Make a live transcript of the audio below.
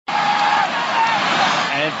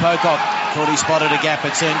Dane Pocock thought he spotted a gap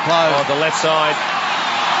at Sinclair. On the left side.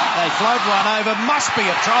 They float one over. Must be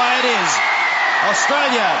a try. It is.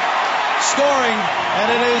 Australia scoring, and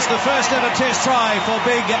it is the first ever test try for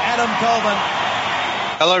big Adam Coleman.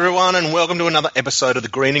 Hello everyone, and welcome to another episode of the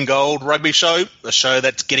Green and Gold Rugby Show, the show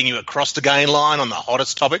that's getting you across the gain line on the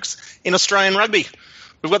hottest topics in Australian rugby.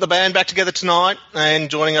 We've got the band back together tonight, and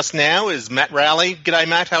joining us now is Matt Rowley. G'day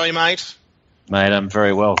Matt, how are you mate? Mate, I'm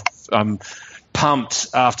very well. I'm pumped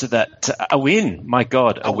after that. A win, my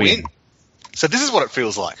God, a win. So this is what it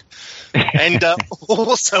feels like. And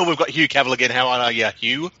also we've got Hugh Cavill again. How are you,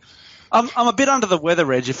 Hugh? I'm a bit under the weather,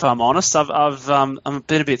 Reg, if I'm honest. I've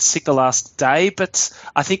been a bit sick the last day, but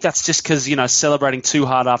I think that's just because, celebrating too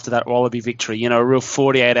hard after that Wallaby victory, a real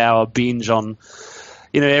 48-hour binge on,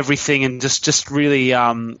 everything, and just really,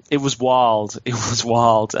 it was wild. It was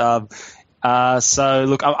wild. So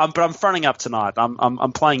look, I'm fronting up tonight.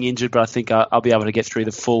 I'm playing injured, but I think I'll be able to get through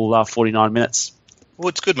the full 49 minutes. Well,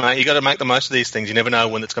 it's good, mate. You've got to make the most of these things. You never know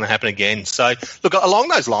when it's going to happen again. So, look, along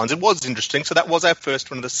those lines, it was interesting. So that was our first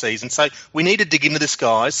one of the season. So we need to dig into this,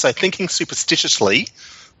 guys. So thinking superstitiously,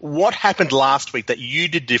 what happened last week that you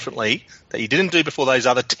did differently, that you didn't do before those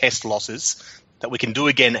other test losses, that we can do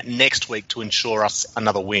again next week to ensure us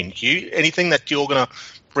another win? Hugh, anything that you're going to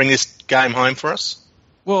bring this game home for us?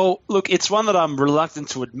 Well, look, it's one that I'm reluctant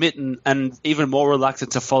to admit and even more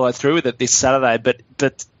reluctant to follow through with it this Saturday, but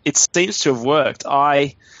it seems to have worked.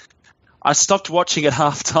 I stopped watching at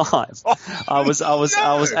half time. I was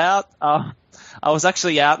out. I was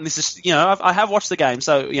actually out, and this is, I have watched the game,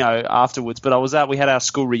 so, afterwards, but I was out. We had our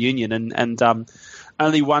school reunion and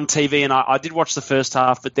only one TV, and I did watch the first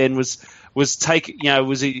half, but then was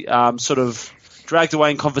sort of dragged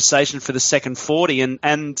away in conversation for the second 40,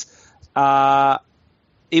 and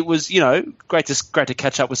it was, great to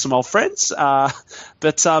catch up with some old friends,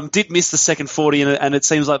 but did miss the second 40, and it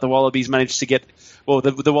seems like the Wallabies managed to get,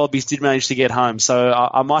 the Wallabies did manage to get home. So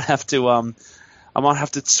I might have to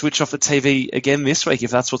switch off the TV again this week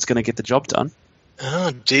if that's what's going to get the job done.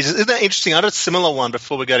 Oh, Jesus. Isn't that interesting? I had a similar one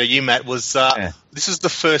before we go to you, Matt, This is the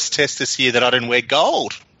first test this year that I didn't wear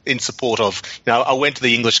gold in support of. I went to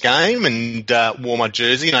the English game and wore my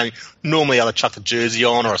jersey. Normally I'd chuck the jersey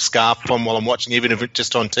on or a scarf on while I'm watching, even if it's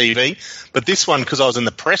just on TV. But this one, because I was in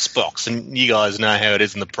the press box, and you guys know how it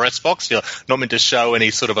is in the press box, you're not meant to show any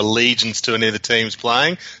sort of allegiance to any of the teams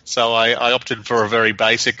playing. So I opted for a very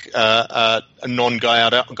basic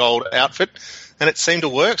non-gold outfit, and it seemed to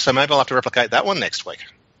work. So maybe I'll have to replicate that one next week.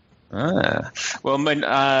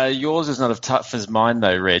 Well, yours is not as tough as mine,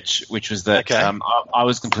 though, Reg, which was that I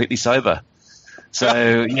was completely sober.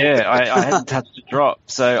 So, yeah, I hadn't touched a drop.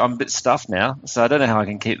 So I'm a bit stuffed now. So I don't know how I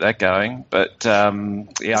can keep that going. But, I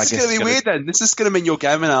guess it's going to be weird, then. This is going to mean your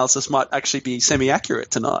game analysis might actually be semi-accurate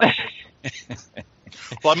tonight.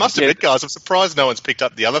 Well, I must admit, guys, I'm surprised no one's picked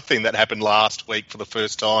up the other thing that happened last week for the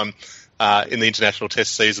first time in the international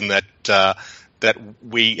test season that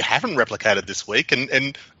we haven't replicated this week.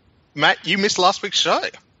 And Matt, you missed last week's show.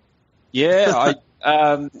 Yeah,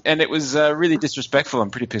 and it was really disrespectful.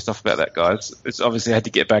 I'm pretty pissed off about that, guys. It's obviously I had to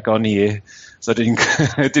get back on here, so I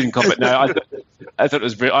didn't comment. No, I thought it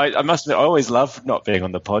was. I must admit, I always love not being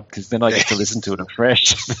on the pod because then I get to listen to it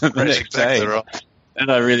afresh the next day. Right. And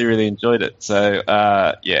I really, really enjoyed it. So,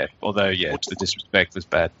 the disrespect was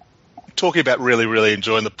bad. Talking about really, really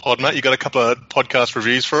enjoying the pod, Matt, you got a couple of podcast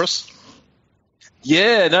reviews for us?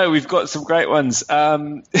 Yeah, no, we've got some great ones.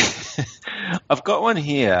 I've got one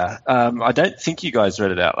here. I don't think you guys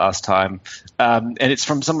read it out last time. And it's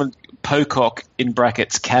from someone, Pocock, in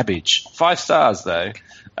brackets, Cabbage. 5 stars, though,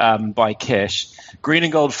 by Kesh. Green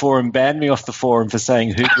and Gold Forum banned me off the forum for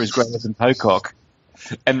saying Hooper is greater than Pocock,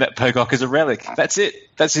 and that Pocock is a relic. That's it.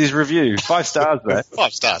 That's his review. 5 stars, though.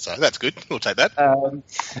 5 stars, though. That's good. We'll take that. And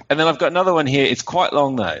then I've got another one here. It's quite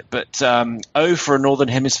long, though, but O for a Northern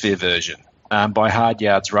Hemisphere version. By Hard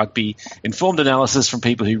Yards Rugby, informed analysis from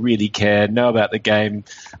people who really care, know about the game,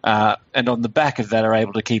 and on the back of that are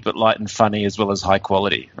able to keep it light and funny as well as high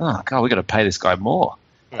quality. Oh, God, we've got to pay this guy more.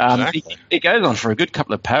 Exactly. It goes on for a good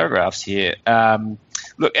couple of paragraphs here.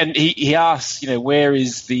 Look, and he asks, where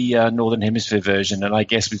is the Northern Hemisphere version? And I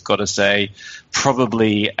guess we've got to say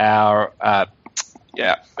probably our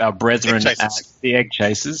brethren at the Egg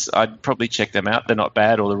Chasers. I'd probably check them out. They're not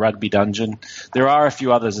bad. Or the Rugby Dungeon. There are a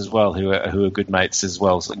few others as well who are good mates as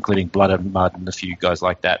well, including Blood and Mud and a few guys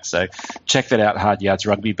like that. So check that out, Hard Yards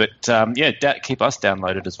Rugby. But keep us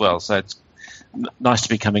downloaded as well. So it's nice to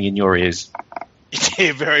be coming in your ears.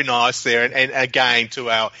 Yeah, very nice there. And again, to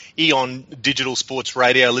our Eon Digital Sports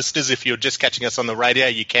Radio listeners, if you're just catching us on the radio,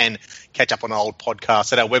 you can catch up on old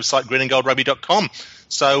podcasts at our website, greenandgoldrugby.com.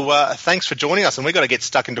 So thanks for joining us, and we've got to get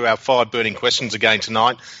stuck into our 5 burning questions again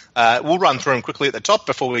tonight. We'll run through them quickly at the top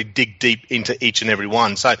before we dig deep into each and every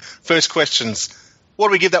one. So first questions, what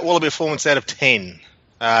do we give that Wallaby performance out of 10?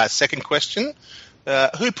 Second question,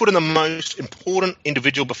 who put in the most important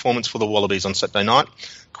individual performance for the Wallabies on Saturday night?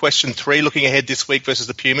 Question 3, looking ahead this week versus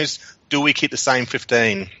the Pumas, do we keep the same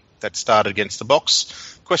 15 that started against the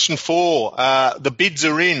Box? Question 4, the bids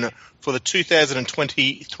are in for the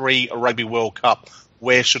 2023 Rugby World Cup.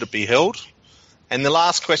 Where should it be held? And the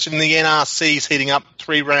last question, the NRC is heating up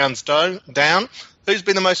 3 rounds down. Who's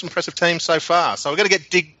been the most impressive team so far? So we're going to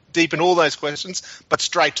get deep in all those questions, but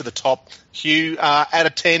straight to the top. Hugh, out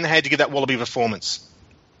of 10, how'd you give that Wallaby performance?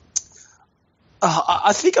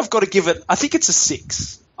 I think I've got to give it, I think it's a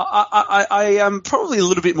 6. I am probably a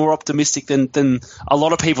little bit more optimistic than a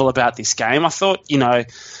lot of people about this game. I thought,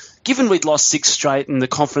 given we'd lost 6 straight and the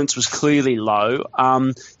confidence was clearly low,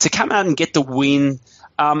 to come out and get the win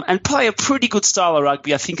and play a pretty good style of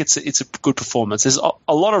rugby, I think it's a good performance. There's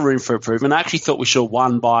a lot of room for improvement. I actually thought we should have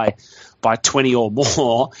won by 20 or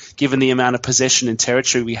more, given the amount of possession and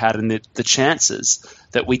territory we had and the chances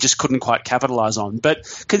that we just couldn't quite capitalise on.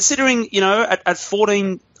 But considering, at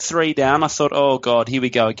 14-3 down, I thought, oh, God, here we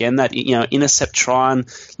go again. That, intercept try and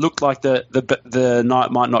looked like the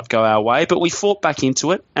night might not go our way. But we fought back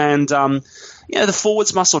into it. And, the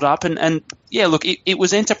forwards muscled up. And look, it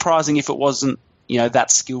was enterprising if it wasn't,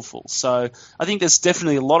 that skillful. So I think there's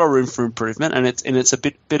definitely a lot of room for improvement, and it's a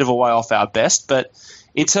bit of a way off our best. But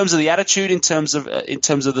in terms of the attitude, in terms of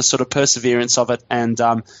the sort of perseverance of it, and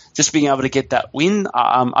just being able to get that win,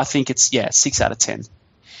 I think it's 6 out of 10.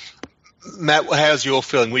 Matt, how's your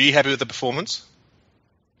feeling? Were you happy with the performance?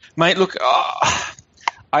 Mate, look,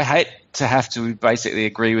 I hate to have to basically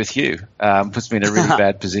agree with you. Puts me in a really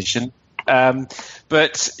bad position.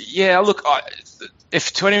 But yeah, look,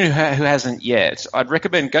 if to anyone who hasn't yet, I'd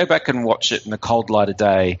recommend go back and watch it in the cold light of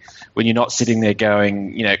day when you're not sitting there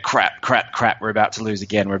going, crap, we're about to lose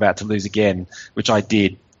again, which I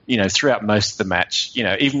did, throughout most of the match,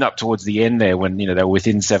 even up towards the end there when, they were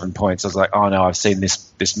within 7 points. I was like, oh no, I've seen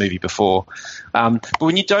this movie before. But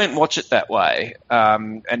when you don't watch it that way,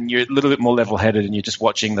 and you're a little bit more level-headed and you're just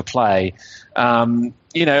watching the play, I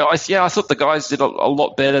thought the guys did a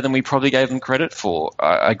lot better than we probably gave them credit for.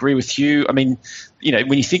 I agree with you. I mean,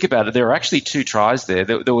 when you think about it, there were actually 2 tries there.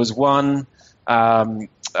 There was one, the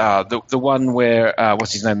one where,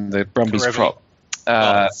 what's his name, the Brumbies prop.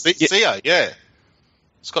 Sio, yeah.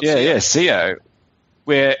 Scott Sio.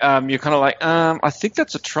 Where you're kind of like, I think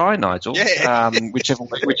that's a try, Nigel. Yeah. Whichever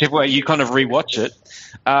way you kind of rewatch it.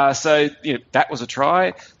 So that was a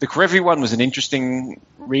try. The Karevi one was an interesting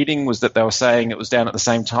reading, was that they were saying it was down at the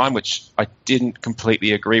same time, which I didn't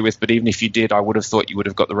completely agree with. But even if you did, I would have thought you would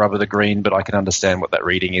have got the rub of the green. But I can understand what that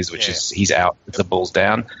reading is, which is he's out if the ball's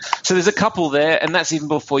down. So there's a couple there, and that's even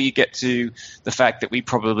before you get to the fact that we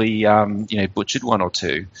probably butchered 1 or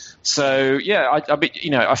 2. So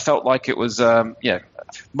I felt like it was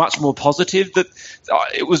much more positive. That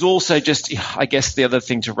it was also just, I guess the other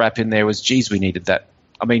thing to wrap in there was, geez, we needed that.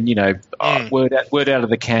 I mean, word out of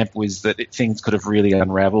the camp was that things could have really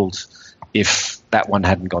unraveled if that one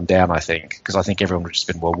hadn't gone down, I think, because I think everyone would have just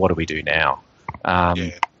been, well, what do we do now?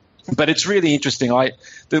 But it's really interesting.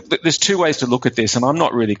 There's 2 ways to look at this, and I'm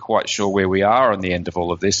not really quite sure where we are on the end of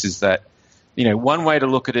all of this. Is that, one way to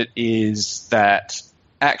look at it is that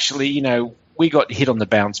actually, we got hit on the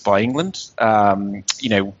bounce by England.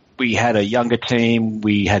 We had a younger team,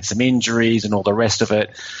 we had some injuries and all the rest of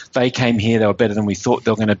it. They came here, they were better than we thought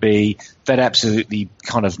they were going to be. That absolutely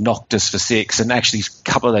kind of knocked us for 6, and actually a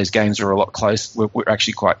couple of those games were a lot close. We're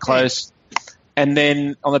actually quite close. And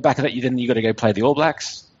then on the back of that, you got to go play the All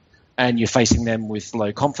Blacks, and you're facing them with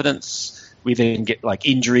low confidence. We then get like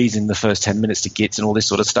injuries in the first 10 minutes to Gits and all this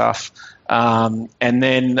sort of stuff. And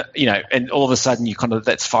then, and all of a sudden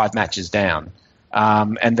that's 5 matches down.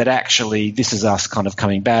 And that actually this is us kind of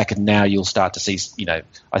coming back, and now you'll start to see,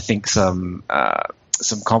 I think some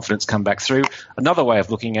confidence come back through. Another way of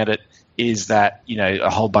looking at it is that, a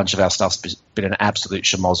whole bunch of our stuff's been an absolute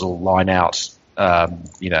schmozzle, line out,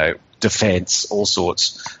 defense, all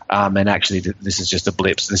sorts. And actually this is just a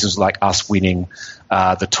blip. So this is like us winning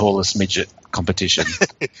the tallest midget competition.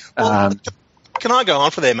 Can I go on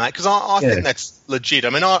for there, mate? Because I think that's legit. I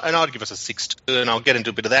mean, I'd give us a 6 too, and I'll get into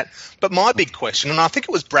a bit of that. But my big question, and I think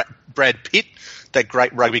it was Brad Pitt, that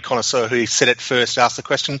great rugby connoisseur who said it first, asked the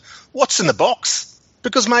question, what's in the box?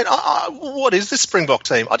 Because, mate, what is this Springbok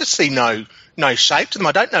team? I just see no shape to them.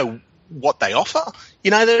 I don't know what they offer.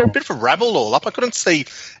 They're a bit of a rabble all up. I couldn't see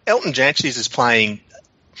Elton Jantjies is playing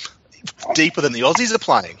deeper than the Aussies are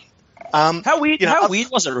playing. How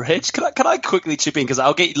weird was it, Reg? Can I quickly chip in because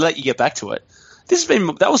I'll let you get back to it.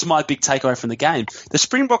 That was my big takeaway from the game. The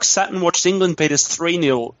Springboks sat and watched England beat us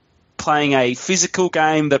 3-0, playing a physical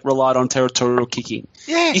game that relied on territorial kicking.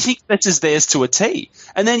 Yeah. You think that's as theirs to a T,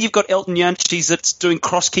 and then you've got Elton Jantjies that's doing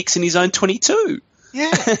cross kicks in his own 22. Yeah,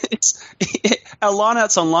 Our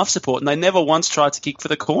lineouts on life support, and they never once tried to kick for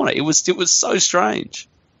the corner. It was so strange.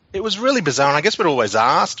 It was really bizarre, and I guess we'd always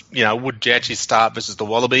asked, would Jantjies start versus the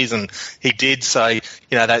Wallabies, and he did. So,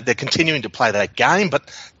 they're continuing to play that game, but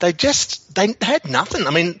they had nothing.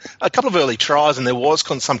 I mean, a couple of early tries, and there was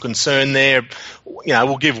some concern there.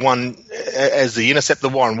 We'll give one as the intercept. The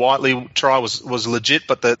Warren Whiteley try was legit,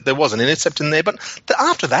 but there was an intercept in there. But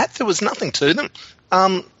after that, there was nothing to them.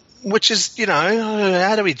 Which is,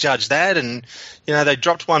 how do we judge that? And, they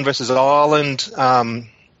dropped one versus Ireland,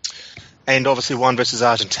 and obviously one versus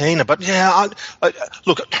Argentina. But,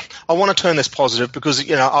 look, I want to turn this positive because,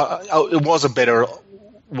 it was a better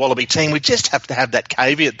Wallaby team. We just have to have that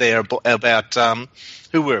caveat there about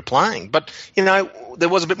who we were playing. But, there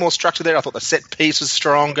was a bit more structure there. I thought the set piece was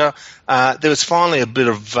stronger. There was finally a bit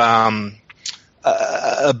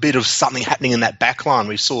of something happening in that back line.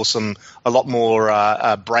 We saw a lot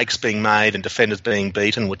more breaks being made and defenders being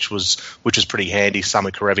beaten, which was pretty handy.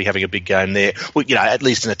 Samu Kerevi having a big game there, at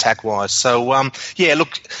least in attack wise. So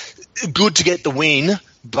look, good to get the win,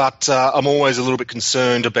 but I'm always a little bit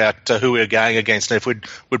concerned about who we're going against. And if we'd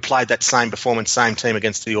played that same performance, same team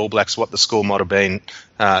against the All Blacks, what the score might have been,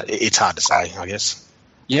 it's hard to say, I guess.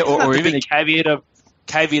 Yeah, or even the caveat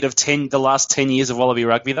of the last 10 years of Wallaby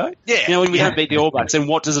rugby, though. Yeah. When we don't beat the All Blacks, then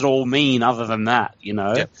what does it all mean other than that,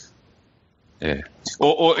 Yeah. Yeah.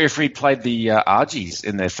 Or if we played the Argies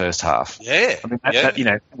in their first half. Yeah. I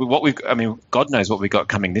mean, God knows what we got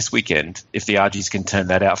coming this weekend. If the Argies can turn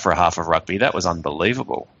that out for a half of rugby, that was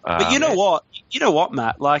unbelievable. But you know what,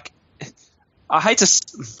 Matt? Like, I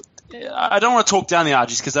don't want to talk down the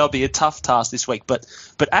Argies because that'll be a tough task this week. But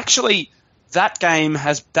actually, that game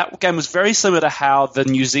was very similar to how the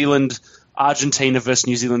New Zealand Argentina versus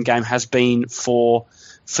New Zealand game has been for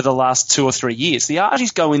the last 2 or 3 years. The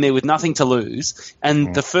Argies go in there with nothing to lose,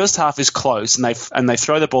 and the first half is close, and they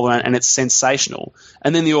throw the ball around, and it's sensational.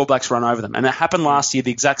 And then the All Blacks run over them, and it happened last year,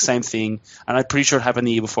 the exact same thing, and I'm pretty sure it happened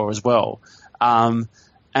the year before as well. And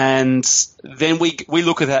then we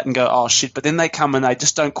look at that and go, oh shit! But then they come and they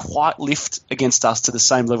just don't quite lift against us to the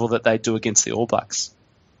same level that they do against the All Blacks.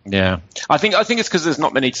 Yeah, I think it's because there's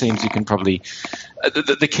not many teams you can probably.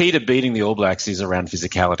 The key to beating the All Blacks is around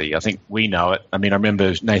physicality. I think we know it. I mean, I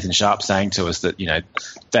remember Nathan Sharp saying to us that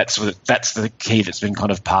that's the key that's been kind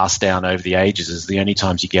of passed down over the ages. Is the only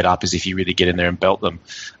times you get up is if you really get in there and belt them.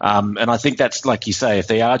 And I think that's like you say, if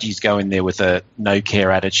the Argies go in there with a no care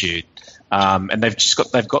attitude. And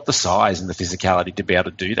they've got the size and the physicality to be able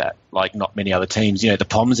to do that. Like not many other teams. The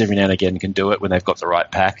Poms every now and again can do it when they've got the right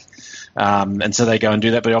pack. And so they go and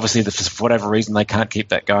do that. But obviously, for whatever reason, they can't keep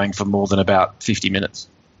that going for more than about 50 minutes.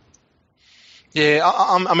 Yeah,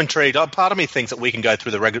 I'm intrigued. Part of me thinks that we can go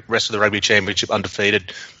through the rest of the Rugby Championship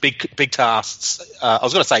undefeated. Big tasks. I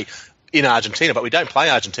was going to say in Argentina, but we don't play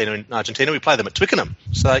Argentina in Argentina. We play them at Twickenham.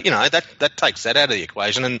 So, that takes that out of the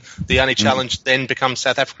equation. And the only challenge then becomes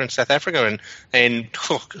South Africa and South Africa. And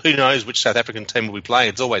who knows which South African team will we play.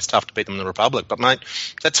 It's always tough to beat them in the Republic. But, mate,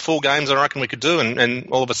 that's 4 games I reckon we could do. And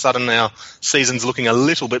all of a sudden our season's looking a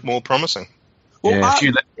little bit more promising. Well, less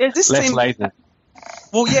later.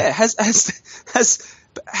 Well, yeah, is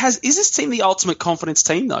this team the ultimate confidence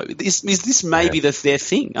team, though? Is this maybe their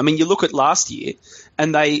thing? I mean, you look at last year,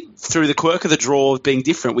 and they, through the quirk of the draw being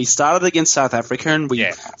different, we started against South Africa, and we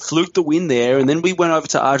fluked the win there, and then we went over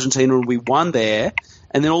to Argentina, and we won there,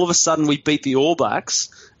 and then all of a sudden we beat the All Blacks,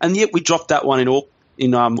 and yet we dropped that one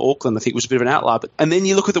in Auckland. I think it was a bit of an outlier. And then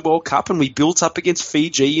you look at the World Cup, and we built up against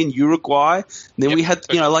Fiji and Uruguay, and then we had,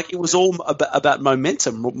 it was all about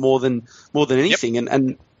momentum more than anything,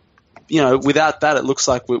 and without that, it looks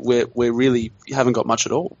like we really haven't got much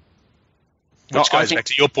at all. Which goes back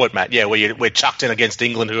to your point, Matt. Yeah, we're chucked in against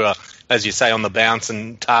England, who are, as you say, on the bounce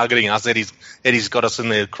and targeting us. Eddie's got us in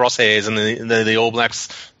the crosshairs, and the All Blacks,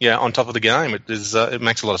 on top of the game. It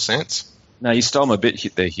makes a lot of sense. No, you stole my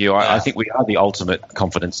bit there, Hugh. I think we are the ultimate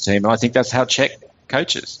confidence team, and I think that's how Czech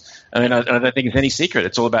coaches. I mean, I don't think it's any secret.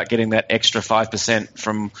 It's all about getting that extra 5%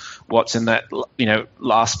 from what's in that,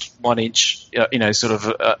 last 1 inch, sort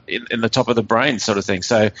of in the top of the brain sort of thing.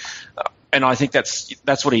 So, and I think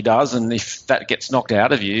that's what he does. And if that gets knocked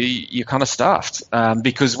out of you, you're kind of stuffed.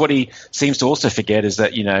 Because what he seems to also forget is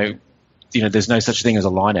that, there's no such thing as a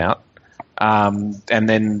line out. And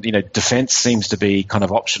then, defense seems to be kind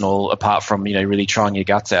of optional apart from, really trying your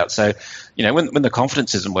guts out. So, when the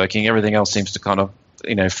confidence isn't working, everything else seems to kind of,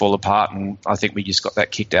 fall apart. And I think we just got that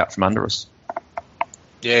kicked out from under us.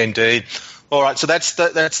 Yeah, indeed. All right, so that's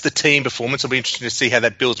the team performance. It'll be interesting to see how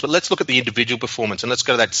that builds. But let's look at the individual performance, and let's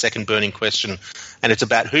go to that second burning question. And it's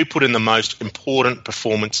about who put in the most important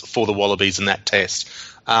performance for the Wallabies in that test.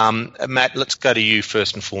 Matt, let's go to you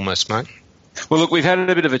first and foremost, mate. Well, look, we've had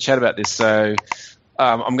a bit of a chat about this, so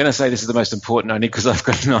I'm going to say this is the most important only because I've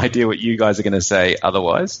got an idea what you guys are going to say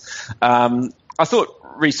otherwise. I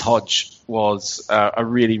thought Reece Hodge was a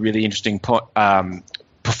really, really interesting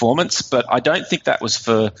performance, but I don't think that was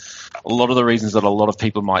for a lot of the reasons that a lot of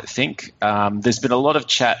people might think. There's been a lot of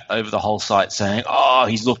chat over the whole site saying,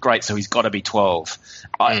 he's looked great, so he's got to be 12.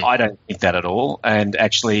 I don't think that at all. And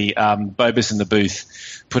actually, Bobus in the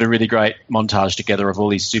booth put a really great montage together of all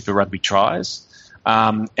these Super Rugby tries.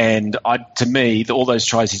 And to me, all those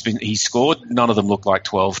tries he's scored, none of them look like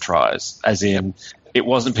 12 tries, as in it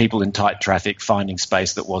wasn't people in tight traffic finding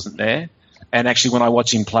space that wasn't there. And actually, when I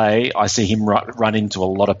watch him play, I see him run into a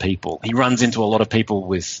lot of people. He runs into a lot of people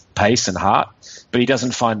with pace and heart, but he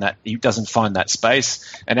doesn't find that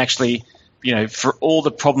space. And actually, for all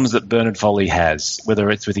the problems that Bernard Foley has, whether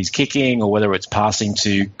it's with his kicking or whether it's passing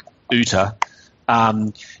to Uta,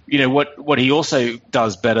 what he also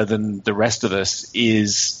does better than the rest of us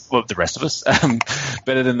is better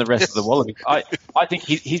than the rest of the Wallabies. I think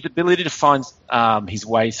his ability to find his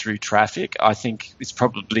way through traffic, I think, is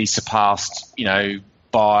probably surpassed,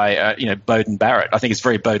 by Beauden Barrett. I think it's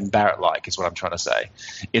very Beauden Barrett-like, is what I'm trying to say,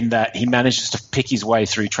 in that he manages to pick his way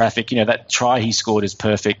through traffic. That try he scored is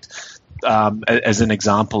perfect. As an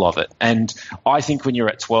example of it. And I think when you're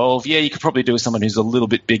at 12, you could probably do with someone who's a little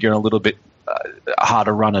bit bigger and a little bit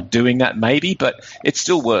harder runner doing that maybe, but it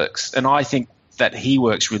still works. And I think that he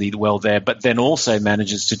works really well there, but then also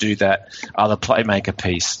manages to do that other playmaker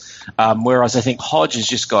piece. Whereas I think Hodge has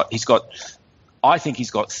he's got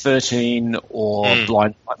 13 or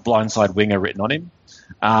blindside winger written on him.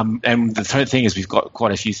 And the third thing is we've got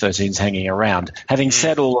quite a few 13s hanging around. Having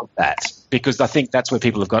said all of that, because I think that's where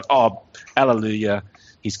people have gone, hallelujah,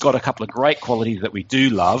 he's got a couple of great qualities that we do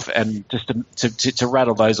love, and just to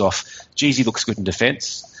rattle those off, Jeezy looks good in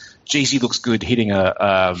defence. Jeezy looks good hitting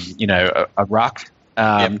a ruck.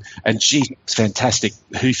 And Jeezy looks fantastic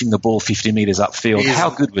hoofing the ball 50 metres upfield. How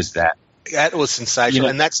good was that? That was sensational,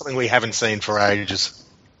 and that's something we haven't seen for ages.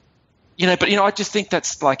 I just think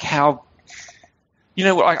that's like how...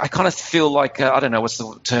 I kind of feel like, I don't know what's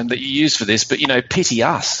the term that you use for this, but, pity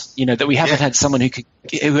us, that we haven't had someone who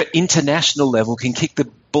at international level can kick the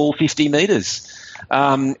ball 50 metres.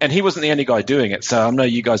 And he wasn't the only guy doing it. So I know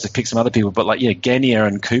you guys have picked some other people, but Genia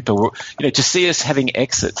and Cooper, to see us having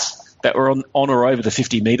exits that were on or over the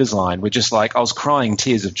 50 metres line, we're just like, I was crying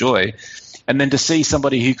tears of joy. And then to see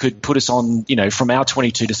somebody who could put us on, from our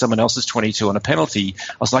 22 to someone else's 22 on a penalty,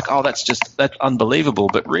 I was like, that's unbelievable.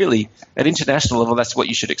 But really, at international level, that's what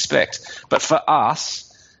you should expect. But for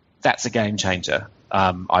us, that's a game changer,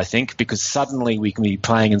 I think, because suddenly we can be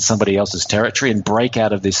playing in somebody else's territory and break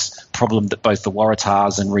out of this problem that both the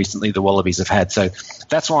Waratahs and recently the Wallabies have had. So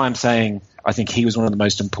that's why I'm saying I think he was one of the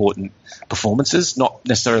most important performances, not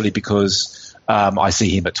necessarily because I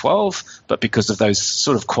see him at 12, but because of those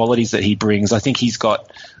sort of qualities that he brings. I think he's got,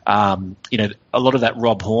 a lot of that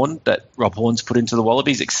Rob Horne's put into the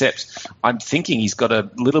Wallabies, except I'm thinking he's got a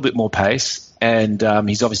little bit more pace, and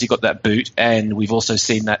he's obviously got that boot, and we've also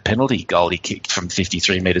seen that penalty goal he kicked from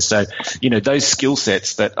 53 metres. So, those skill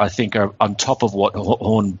sets that I think are on top of what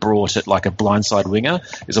Horne brought at like a blindside winger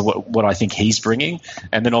is what I think he's bringing.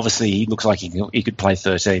 And then obviously he looks like he could play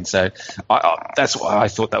 13. So that's why I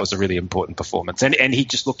thought that was a really important performance. And he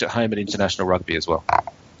just looked at home at international rugby as well.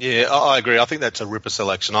 Yeah, I agree. I think that's a ripper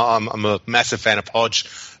selection. I'm a massive fan of Hodge.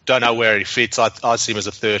 Don't know where he fits. I see him as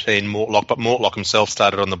a 13 Mortlock, but Mortlock himself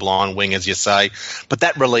started on the blind wing, as you say. But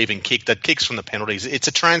that relieving kick, that kicks from the penalties, it's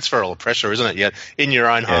a transferal of pressure, isn't it? Yeah, in your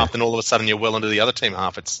own half, and all of a sudden you're well into the other team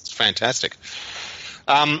half. It's fantastic.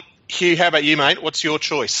 Hugh, how about you, mate? What's your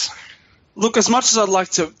choice? Look, as much as I'd like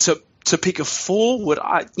to pick a forward,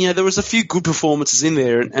 there was a few good performances in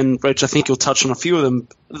there, and Reg, I think you'll touch on a few of them.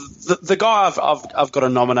 The guy I've got to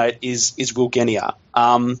nominate is Will Genia.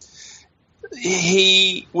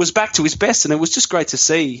 He was back to his best, and it was just great to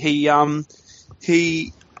see. He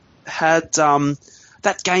had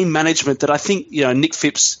that game management that I think Nick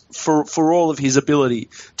Phipps, for all of his ability,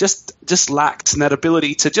 just lacked, and that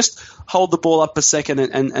ability to just hold the ball up a second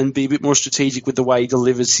and be a bit more strategic with the way he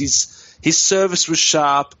delivers His service was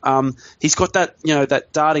sharp. He's got that,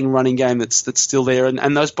 that darting running game that's still there,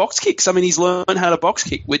 and those box kicks. I mean, he's learned how to box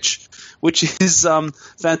kick, which is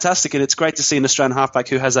fantastic, and it's great to see an Australian halfback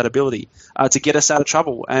who has that ability to get us out of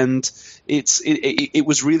trouble. And it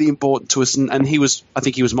was really important to us, and I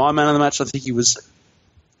think he was my man of the match. I think he was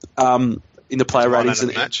in the player ratings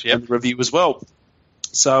and review as well.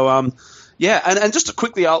 So. Yeah, and just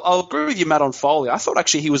quickly, I'll agree with you, Matt, on Foley. I thought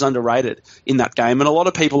actually he was underrated in that game, and a lot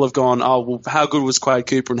of people have gone, oh, well, how good was Quade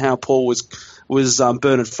Cooper and how poor was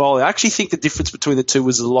Bernard Foley. I actually think the difference between the two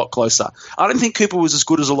was a lot closer. I don't think Cooper was as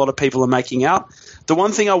good as a lot of people are making out. The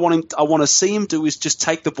one thing I want to see him do is just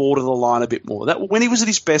take the ball to the line a bit more. That when he was at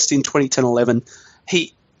his best in 2010-11,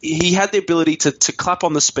 he had the ability to clap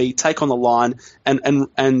on the speed, take on the line, and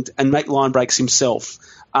make line breaks himself.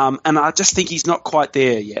 And I just think he's not quite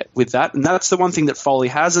there yet with that. And that's the one thing that Foley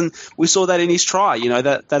has. And we saw that in his try,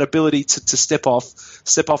 that ability to step off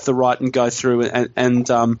the right and go through and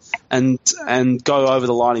go over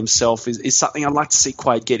the line himself is something I'd like to see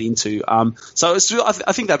Quade get into. So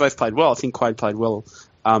I think they both played well. I think Quade played well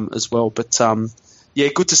as well. But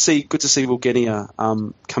good to see Will Genia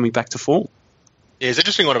coming back to form. Yeah, it's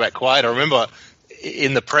interesting one about Quade. I remember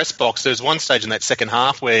in the press box, there was one stage in that second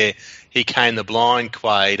half where he came the blind,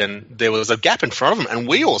 Quade, and there was a gap in front of him, and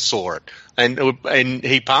we all saw it. And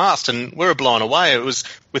he passed, and we were blown away. It was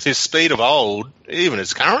with his speed of old, even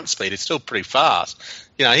his current speed, it's still pretty fast.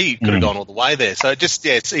 He could have gone all the way there. So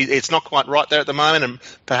it's not quite right there at the moment, and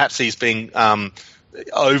perhaps he's being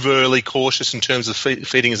overly cautious in terms of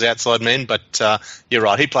feeding his outside men. But you're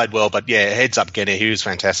right, he played well. But heads up, Genia, he was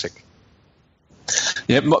fantastic.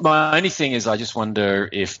 Yeah, my only thing is I just wonder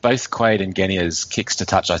if both Quade and Genia's kicks to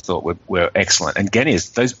touch I thought were excellent. And Genia's,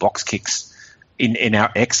 those box kicks in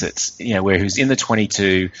our exits, where he was in the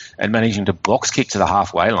 22 and managing to box kick to the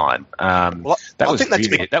halfway line. I think that's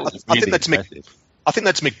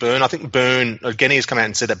McBurn. I think Genia has come out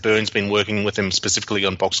and said that Byrne's been working with him specifically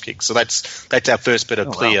on box kicks. So that's our first bit of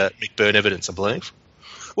clear McBurn evidence, I believe.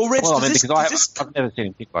 Well, Reg, I've never seen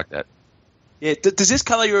him kick like that. Yeah, does this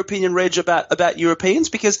colour your opinion, Reg, about Europeans?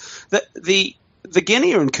 Because the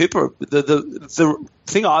Genia and Cooper, the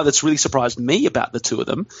thing that's really surprised me about the two of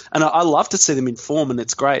them, and I love to see them in form, and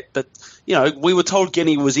it's great. But we were told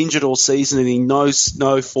Genia was injured all season and he knows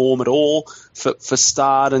no form at all for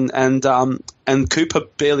start, and Cooper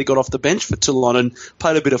barely got off the bench for too long and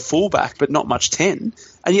played a bit of fullback, but not much 10.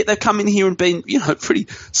 And yet they've come in here and been pretty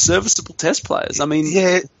serviceable Test players. I mean,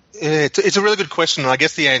 it's a really good question, and I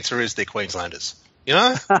guess the answer is they're Queenslanders.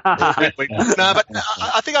 No, but I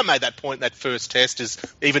think I made that point in that first Test. Is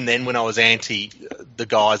even then when I was anti the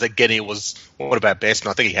guys that Genia was what about best,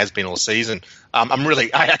 and I think he has been all season. I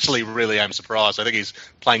actually really am surprised. I think he's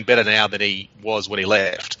playing better now than he was when he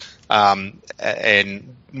left.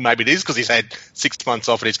 And maybe it is because he's had 6 months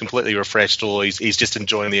off and he's completely refreshed, or he's just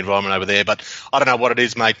enjoying the environment over there. But I don't know what it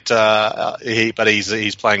is, mate. But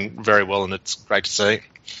he's playing very well, and it's great to see.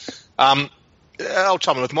 I'll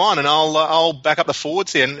chime in with mine, and I'll back up the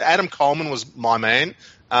forwards here. And Adam Coleman was my man.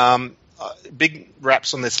 Big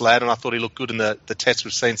raps on this lad, and I thought he looked good in the tests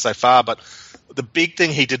we've seen so far. But the big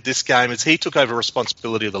thing he did this game is he took over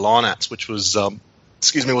responsibility of the lineouts, which was a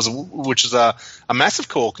massive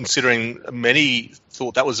call, considering many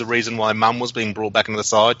thought that was the reason why Mum was being brought back into the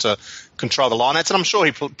side to control the lineouts, and I'm sure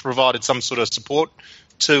he provided some sort of support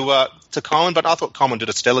to Coleman, but I thought Coleman did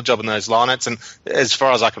a stellar job in those lineouts, and as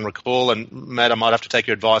far as I can recall, and Matt, I might have to take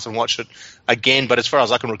your advice and watch it again, but as far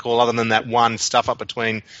as I can recall, other than that one stuff up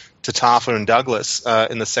between Tatafa and Douglas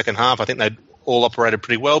in the second half, I think they all operated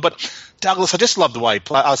pretty well. But Douglas, I just love the way he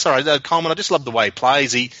plays. Coleman, I just love the way he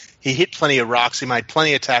plays. He hit plenty of rucks. He made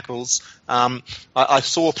plenty of tackles. I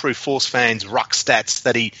saw through Force fans' ruck stats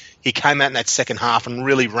that he came out in that second half and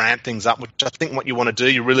really ramped things up, which I think what you want to do.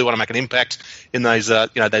 You really want to make an impact in those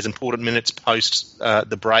those important minutes post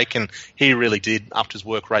the break, and he really did, upped his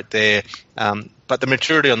work rate there. But the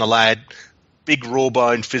maturity on the lad, big raw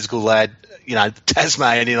bone, physical lad,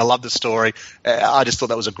 Tasmanian. I love the story. I just thought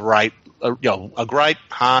that was a great,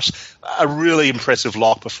 harsh, a really impressive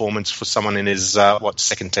lock performance for someone in his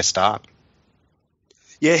second Test start.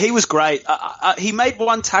 Yeah, he was great. He made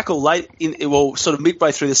one tackle late sort of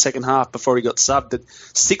midway through the second half before he got subbed that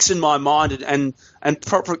sticks in my mind and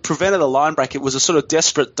prevented a line break. It was a sort of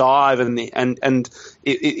desperate dive, and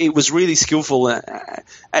it was really skillful,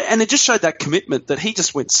 and it just showed that commitment that he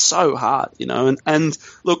just went so hard, And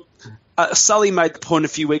look, Sully made the point a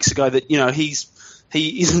few weeks ago that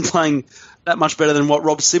he isn't playing that much better than what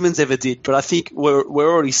Rob Simmons ever did, but I think we're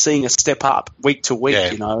already seeing a step up week to week,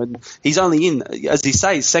 and he's only in, as you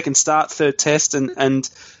say, second start, third Test, and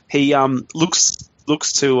he looks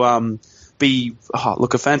to be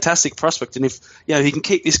a fantastic prospect. And if he can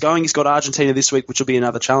keep this going, he's got Argentina this week, which will be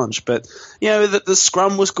another challenge. But the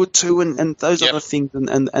scrum was good too, and those other things,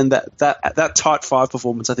 and that tight five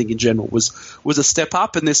performance, I think in general was a step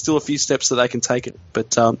up, and there's still a few steps that they can take it.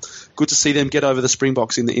 But good to see them get over the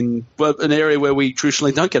Springboks in an area where we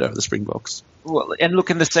traditionally don't get over the Springboks. Well, and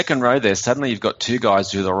look, in the second row there, suddenly you've got two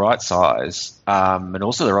guys who are the right size and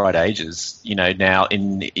also the right ages, now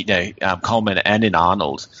in Coleman and in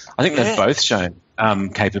Arnold. I think they've both shown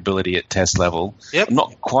capability at test level. Yep. I'm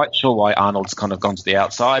not quite sure why Arnold's kind of gone to the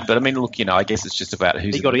outside, but I mean, look, I guess it's just about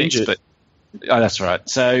who's he got injured. But, that's right.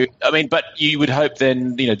 So, I mean, but you would hope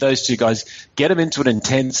then, those two guys get them into an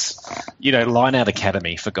intense, line-out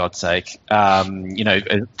academy, for God's sake, along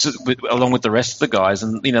with the rest of the guys.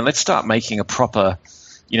 And, let's start making a proper,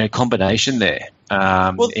 combination there,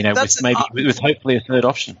 with hopefully a third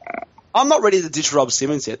option. I'm not ready to ditch Rob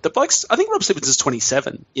Simmons yet. The blokes, I think Rob Simmons is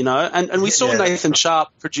 27, and we saw Nathan Sharp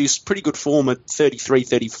produce pretty good form at 33,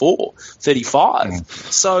 34, 35.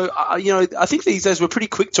 So, I think these days we're pretty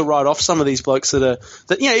quick to write off some of these blokes that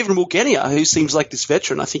even Wilgenia, who seems like this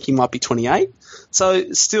veteran, I think he might be 28.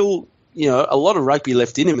 So still, a lot of rugby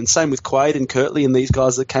left in him, and same with Quaid and Kirtley and these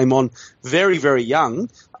guys that came on very, very young.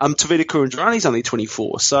 Tavita Kurandrani's only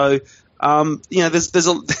 24. So,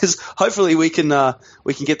 there's hopefully we can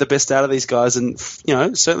get the best out of these guys, and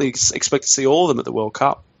certainly expect to see all of them at the World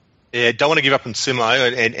Cup. Yeah, don't want to give up on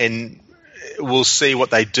Simo, and we'll see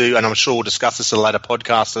what they do, and I'm sure we'll discuss this in a later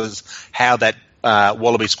podcast as how that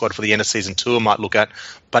Wallaby squad for the end of season tour might look at.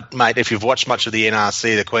 But mate, if you've watched much of the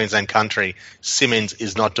NRC, the Queensland Country, Simmons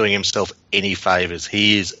is not doing himself any favours.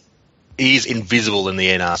 He's invisible in the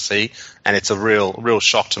NRC, and it's a real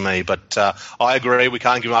shock to me. But I agree, we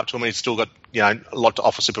can't give him up to him. He's still got a lot to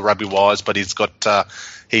offer Super Rugby wise, but he's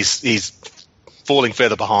falling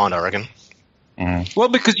further behind, I reckon. Well,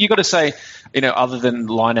 because you've got to say, other than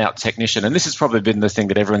line-out technician, and this has probably been the thing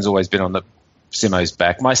that everyone's always been on the Simo's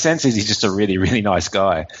back. My sense is he's just a really, really nice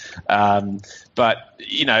guy. But,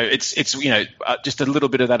 it's just a little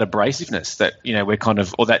bit of that abrasiveness that, we're kind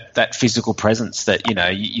of, or that physical presence that,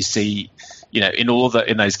 you see,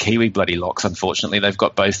 in those Kiwi bloody locks, unfortunately, they've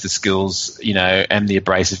got both the skills, and the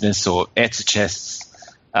abrasiveness, or etzer chests,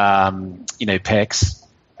 pecs.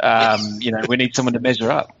 We need someone to measure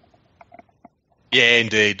up. Yeah,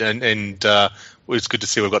 indeed. And it's good to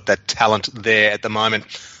see we've got that talent there at the moment.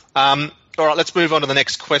 All right, let's move on to the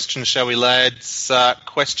next question, shall we, lads?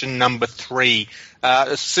 Question number 3.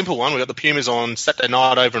 A simple one. We've got the Pumas on Saturday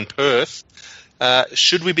night over in Perth.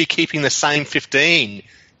 Should we be keeping the same 15?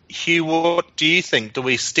 Hugh, what do you think? Do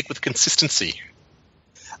we stick with consistency?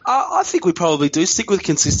 I think we probably do stick with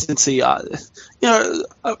consistency. A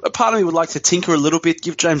part of me would like to tinker a little bit,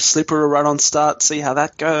 give James Slipper a run on start, see how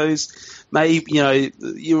that goes. Maybe,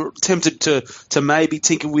 you're tempted to maybe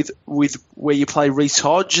tinker with where you play Reece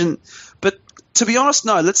Hodge. But to be honest,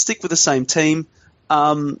 no, let's stick with the same team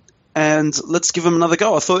and let's give them another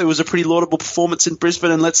go. I thought it was a pretty laudable performance in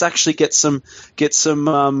Brisbane, and let's actually get some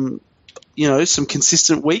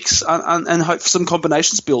consistent weeks and hope for some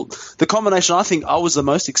combinations built. The combination I think I was the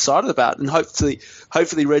most excited about, and hopefully,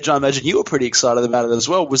 Reg, I imagine you were pretty excited about it as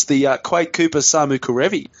well, was the Quade Cooper Samu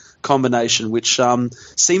Karevi combination, which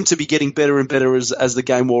seemed to be getting better and better as the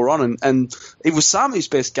game wore on. And it was Samu's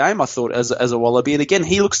best game, I thought, as a Wallaby. And again,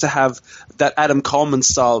 he looks to have that Adam Coleman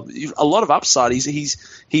style, a lot of upside.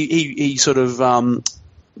 He sort of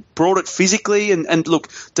brought it physically, and look,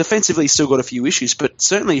 defensively he's still got a few issues, but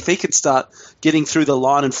certainly if he could start getting through the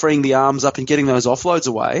line and freeing the arms up and getting those offloads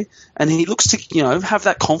away, and he looks to have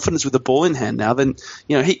that confidence with the ball in hand now, then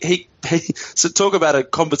he so talk about a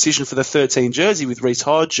competition for the 13 jersey with Reece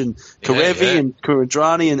Hodge and Karevi and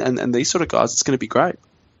Kurandrani and these sort of guys. It's going to be great.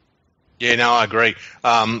 Yeah, no, I agree.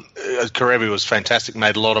 Karevi was fantastic,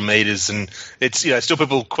 made a lot of meters, and it's still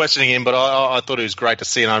people questioning him, but I thought it was great to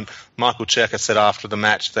see. And Michael Cheika said after the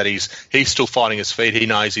match that he's still finding his feet. He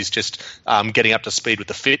knows he's just getting up to speed with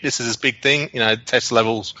the fitness is his big thing. Test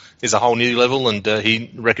levels is a whole new level, and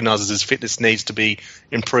he recognises his fitness needs to be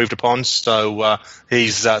improved upon. So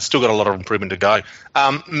he's still got a lot of improvement to go.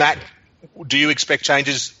 Matt, do you expect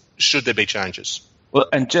changes? Should there be changes? Well,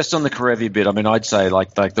 and just on the Karevi bit, I mean, I'd say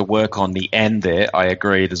like the work on the end there, I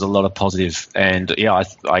agree. There's a lot of positive, and yeah,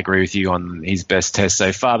 I agree with you on his best test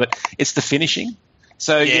so far. But it's the finishing.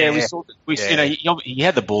 So we saw he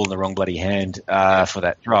had the ball in the wrong bloody hand for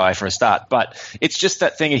that try for a start. But it's just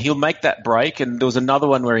that thing, and he'll make that break. And there was another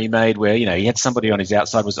one where he he had somebody on his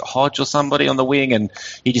outside. Was it Hodge or somebody on the wing? And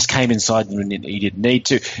he just came inside and he didn't need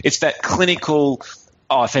to. It's that clinical.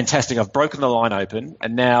 Oh, fantastic. I've broken the line open,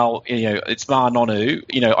 and now, it's Ma'a Nonu,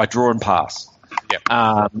 I draw and pass.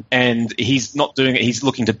 And he's not doing it. He's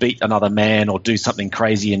looking to beat another man or do something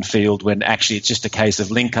crazy in field when actually it's just a case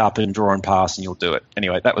of link up and draw and pass and you'll do it.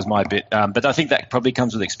 Anyway, that was my bit. But I think that probably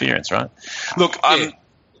comes with experience, right? Look,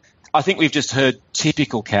 I think we've just heard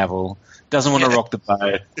typical Cavill. Doesn't want to rock the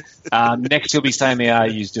boat. Next he'll be saying the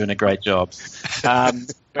RU's doing a great job.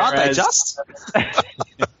 Aren't they just?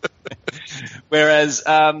 Whereas,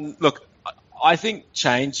 look, I think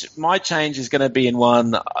my change is going to be in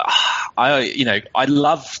one. We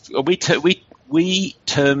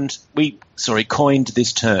coined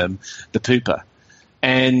this term, the pooper,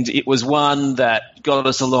 and it was one that got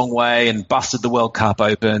us a long way and busted the World Cup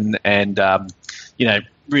open, and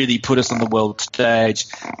really put us on the world stage.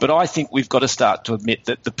 But I think we've got to start to admit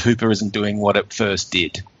that the pooper isn't doing what it first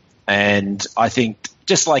did, and I think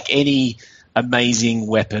just like any amazing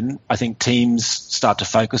weapon, I think teams start to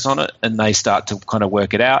focus on it and they start to kind of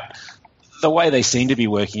work it out. The way they seem to be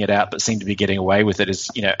working it out but seem to be getting away with it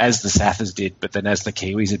is, as the Saffers did, but then as the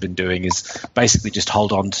Kiwis have been doing, is basically just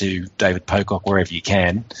hold on to David Pocock wherever you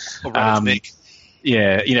can. Around his neck.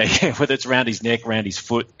 Yeah, whether it's around his neck, around his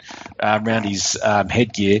foot, around his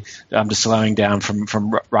headgear, just slowing down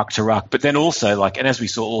from ruck to ruck. But then also, and as we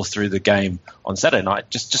saw all through the game on Saturday night,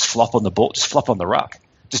 just flop on the ball, just flop on the ruck.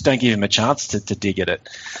 Just don't give him a chance to dig at it.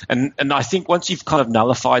 And I think once you've kind of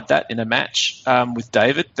nullified that in a match with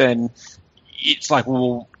David, then it's like,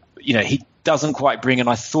 he doesn't quite bring, and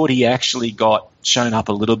I thought he actually got shown up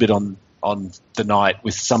a little bit on the night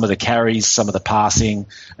with some of the carries, some of the passing,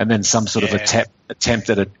 and then some sort of attempt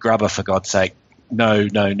at a grubber, for God's sake. No.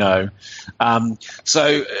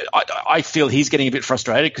 So I feel he's getting a bit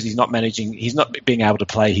frustrated because he's not being able to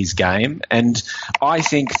play his game. And I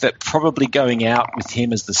think that probably going out with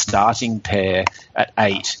him as the starting pair at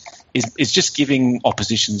 8 is just giving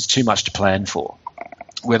oppositions too much to plan for,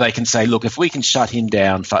 where they can say, look, if we can shut him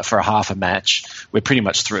down for a half a match, we're pretty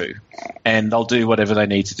much through. And they'll do whatever they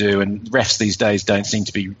need to do. And refs these days don't seem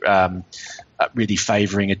to be really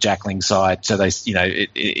favouring a Jackling side, so they,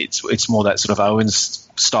 it's more that sort of Owens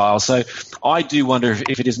style. So I do wonder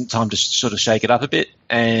if it isn't time to sort of shake it up a bit,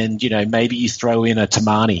 and maybe you throw in a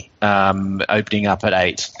Tamani opening up at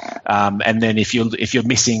 8, and then if you're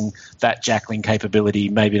missing that Jackling capability,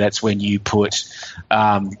 maybe that's when you put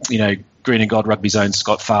Green and Gold Rugby's own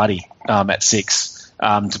Scott Fardy at 6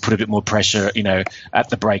 to put a bit more pressure, at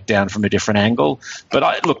the breakdown from a different angle.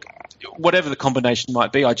 But whatever the combination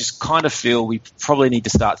might be, I just kind of feel we probably need to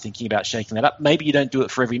start thinking about shaking that up. Maybe you don't do it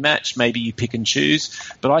for every match. Maybe you pick and choose.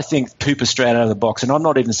 But I think pooper straight out of the box, and I'm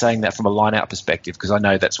not even saying that from a line-out perspective because I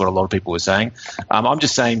know that's what a lot of people were saying. I'm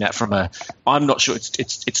just saying that I'm not sure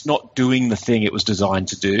it's not doing the thing it was designed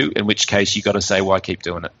to do, in which case you got to say, why keep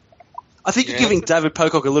doing it? I think you're giving David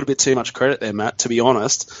Pocock a little bit too much credit there, Matt, to be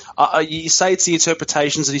honest. You say it's the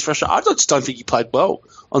interpretations that he's frustrated. I just don't think he played well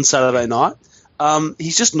on Saturday night.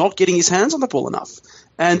 He's just not getting his hands on the ball enough.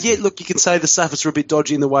 And you can say the Saffers were a bit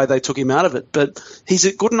dodgy in the way they took him out of it, but he's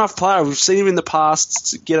a good enough player. We've seen him in the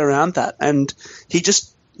past to get around that, and there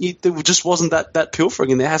just wasn't that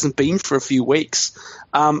pilfering, and there hasn't been for a few weeks.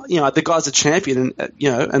 The guy's a champion,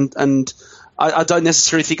 and I don't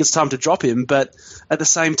necessarily think it's time to drop him, but at the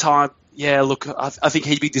same time, I think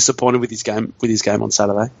he'd be disappointed with his game on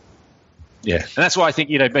Saturday. Yeah, and that's why I think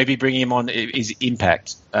maybe bringing him on is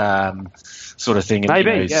impact sort of thing.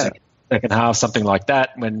 Maybe, second half, something like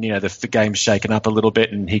that, when the game's shaken up a little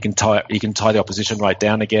bit and he can tie the opposition right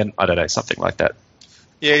down again. I don't know, something like that.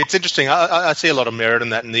 Yeah, it's interesting. I see a lot of merit in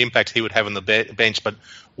that and the impact he would have on the bench, but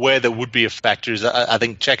where there would be a factor is I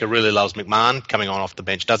think Cheika really loves McMahon coming on off the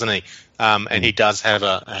bench, doesn't he? And he does have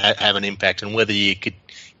an impact, and whether you could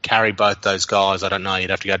carry both those guys, I don't know. You'd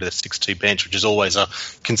have to go to the 6-2 bench, which is always a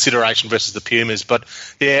consideration versus the Pumas. But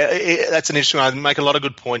that's an interesting one. I make a lot of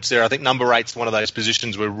good points there. I think number 8's one of those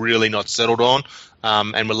positions we're really not settled on,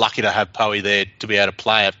 and we're lucky to have Poey there to be able to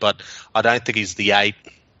play it. But I don't think he's the 8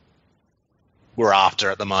 we're after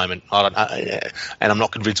at the moment. And I'm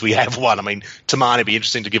not convinced we have one. I mean, Tamani would be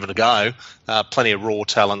interesting to give it a go. Plenty of raw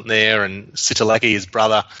talent there, and Sitaleki, his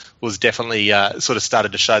brother, was definitely sort of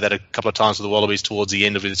started to show that a couple of times with the Wallabies towards the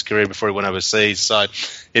end of his career before he went overseas. So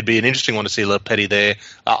it'd be an interesting one to see Lepetti there.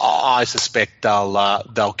 I suspect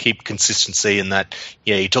they'll keep consistency in that.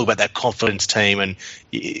 Yeah, you talk about that confidence team, and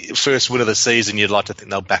first win of the season, you'd like to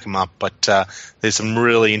think they'll back them up. But there's some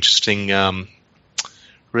really interesting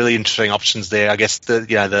options there. I guess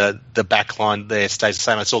the back line there stays the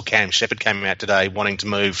same. I saw Cam Shepherd came out today wanting to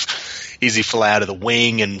move Izzy Folau to the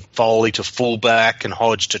wing and Foley to fullback and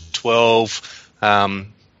Hodge to 12,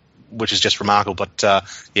 which is just remarkable. But I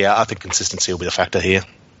think consistency will be the factor here.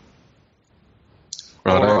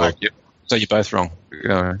 Right. So you're both wrong.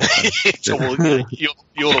 So, well,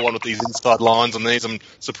 you're the one with these inside lines on these. I'm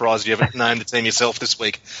surprised you haven't named the team yourself this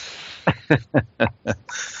week.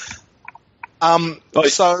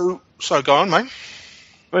 So go on, mate.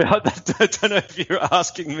 Well, I don't know if you're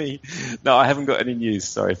asking me. No, I haven't got any news.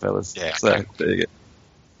 Sorry, fellas. Yeah. So, Okay. there you go.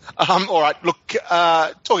 All right. Look,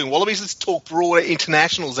 talking Wallabies, let's talk broader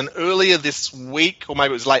internationals. And earlier this week, or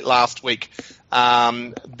maybe it was late last week,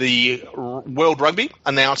 the World Rugby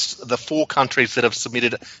announced the 4 countries that have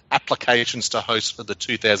submitted applications to host the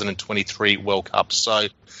 2023 World Cup. So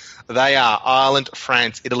they are Ireland,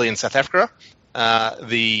 France, Italy, and South Africa.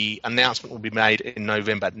 The announcement will be made in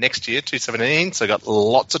November next year, 2017. So got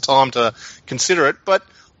lots of time to consider it. But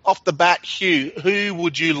off the bat, Hugh, who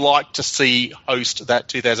would you like to see host that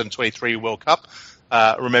 2023 World Cup?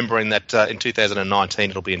 Remembering that in 2019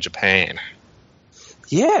 it'll be in Japan.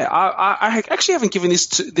 Yeah, I actually haven't given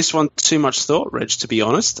this one too much thought, Reg, to be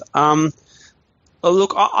honest.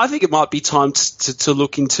 Look, I think it might be time to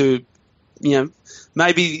look into,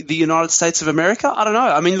 maybe the United States of America. I don't know.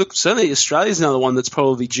 I mean, look, certainly Australia's another one that's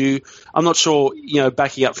probably due. I'm not sure,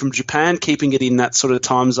 backing up from Japan, keeping it in that sort of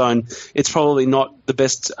time zone, it's probably not the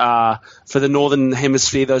best for the Northern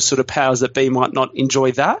Hemisphere. Those sort of powers that be might not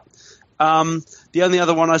enjoy that. The only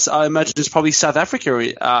other one I imagine is probably South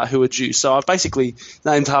Africa, who are due. So I've basically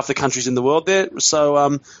named half the countries in the world there.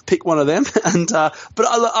 So pick one of them, but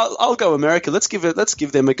I'll go America. Let's give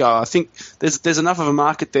them a go. I think there's enough of a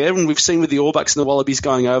market there, and we've seen with the All Blacks and the Wallabies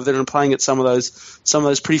going over there and playing at some of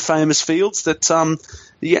those pretty famous fields that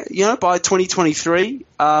by 2023,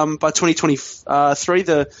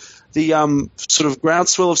 the sort of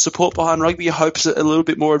groundswell of support behind rugby, I hope, is a little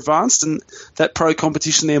bit more advanced, and that pro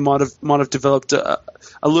competition there might have developed a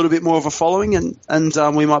little bit more of a following,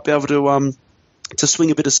 and we might be able to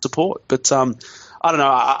swing a bit of support. But I don't know.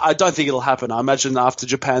 I don't think it'll happen. I imagine after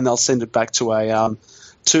Japan they'll send it back to a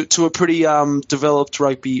pretty developed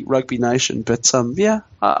rugby nation. But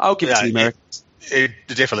I'll give it to the Americans. It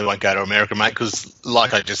definitely won't go to America, mate, because,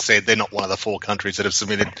 like I just said, they're not one of the 4 countries that have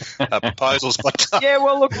submitted proposals. But yeah,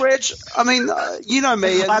 well, look, Reg, I mean, you know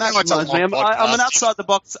me, and Matt knows me. I'm an outside the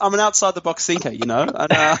box. I'm an outside the box thinker, and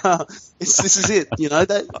this is it.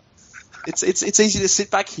 It's easy to sit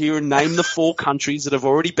back here and name the 4 countries that have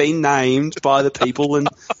already been named by the people, and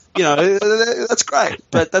that's great.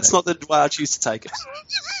 But that's not the way I choose to take it.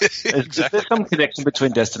 Exactly. There's some connection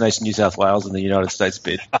between Destination New South Wales and the United States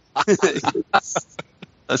bid.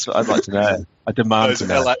 That's what I'd like to know. I demand to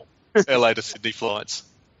know. LA to Sydney flights.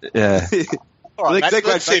 Yeah. All right, They're Matt,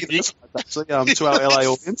 great actually, to our LA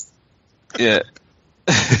audience. Yeah.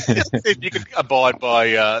 If you could abide by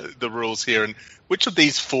the rules here, and which of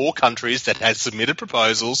these 4 countries that has submitted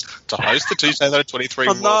proposals to host the 2023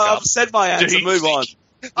 World Cup? I've said my answer. Move on.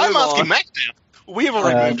 I'm asking Matt now. We have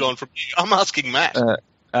already moved on from you. I'm asking Matt.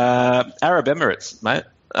 Arab Emirates, mate.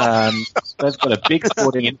 They've got a big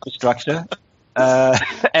sporting infrastructure,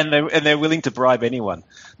 and they're willing to bribe anyone.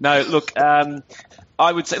 No, look, I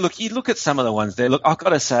would say, look, you look at some of the ones there. Look, I've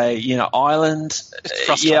got to say, Ireland. It's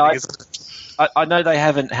frustrating, isn't it? I know they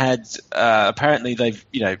haven't had. Apparently, they've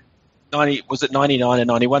 99 and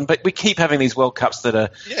 91, but we keep having these World Cups that are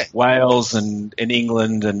Wales and in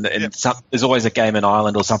England, and there's always a game in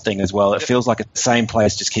Ireland or something as well. It feels like the same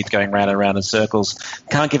place just keeps going round and round in circles.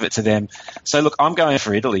 Can't give it to them. So look, I'm going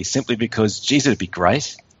for Italy simply because, geez, it'd be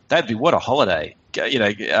great. That'd be what a holiday.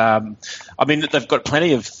 I mean, they've got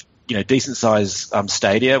plenty of decent sized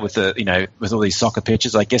stadia with with all these soccer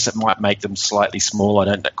pitches. I guess it might make them slightly small. I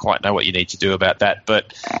don't quite know what you need to do about that,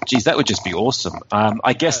 but geez, that would just be awesome.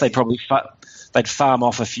 I guess they'd farm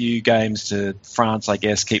off a few games to France. I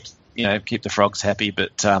guess keep the frogs happy.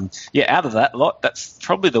 But out of that lot, that's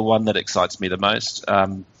probably the one that excites me the most.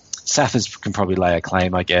 Saffers can probably lay a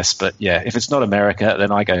claim, I guess, but if it's not America,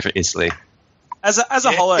 then I go for Italy. As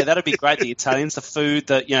a holiday, that'd be great. The Italians, the food,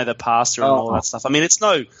 the pasta, and all that stuff. I mean, it's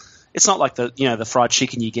not like the fried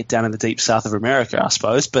chicken you get down in the deep south of America, I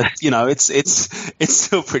suppose, but it's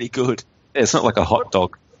still pretty good. Yeah, it's not like a hot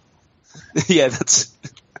dog. Yeah, that's.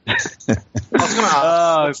 I was going to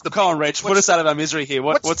ask. Come on, Reg, put us out of our misery here.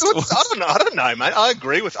 What's I don't know, mate. I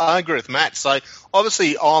agree with Matt. So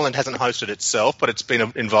obviously Ireland hasn't hosted itself, but it's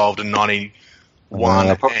been involved in 91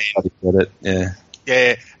 and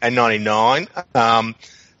 99.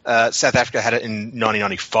 South Africa had it in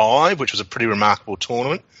 1995, which was a pretty remarkable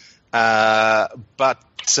tournament. But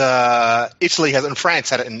Italy has it, and France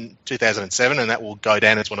had it in 2007, and that will go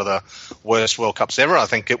down as one of the worst World Cups ever. I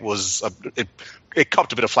think it was it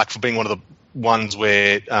copped a bit of flack for being one of the ones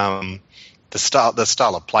where the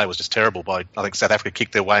style of play was just terrible. I think South Africa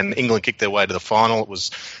kicked their way and England kicked their way to the final. It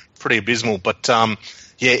was pretty abysmal. But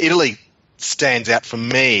Italy, stands out for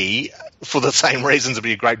me for the same reasons. It'd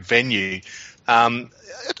be a great venue. I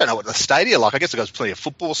don't know what the stadium like. I guess there's plenty of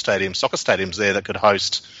football stadiums, soccer stadiums there that could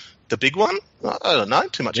host the big one. I don't know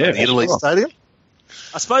too much about the Italy stadium.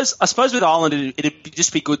 I suppose with Ireland, it'd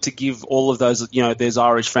just be good to give all of those, there's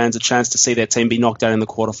Irish fans a chance to see their team be knocked out in the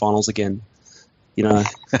quarterfinals again.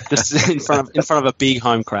 Just in front of a big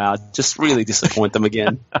home crowd, just really disappoint them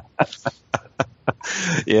again.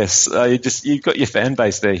 Yes, you've got your fan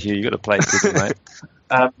base there, Hugh. You've got to play to them, mate.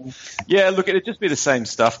 Look, it'd just be the same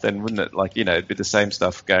stuff then, wouldn't it? Like, it'd be the same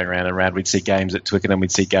stuff going around and around. We'd see games at Twickenham,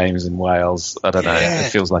 we'd see games in Wales. I don't know. It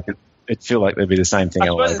feels like it'd feel like there'd be the same thing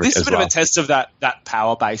all over. This is a bit of a test of that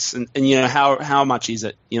power base, and how much is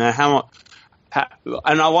it?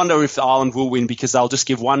 And I wonder if Ireland will win because they'll just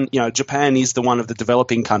give one. Japan is the one of the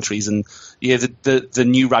developing countries, and the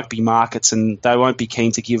new rugby markets, and they won't be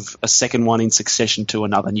keen to give a second one in succession to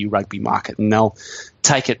another new rugby market, and they'll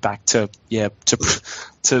take it back to the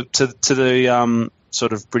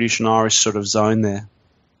sort of British and Irish sort of zone there.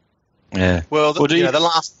 Yeah. Well, the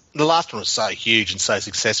last one was so huge and so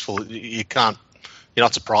successful. You're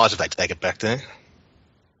not surprised if they take it back there.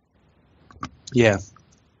 Yeah.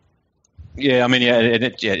 Yeah, I mean,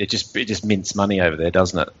 it just mints money over there,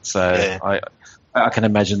 doesn't it? So I can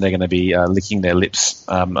imagine they're going to be licking their lips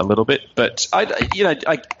a little bit. But I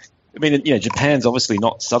mean, Japan's obviously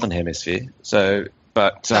not Southern Hemisphere, so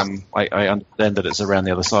I understand that it's around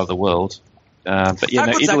the other side of the world. But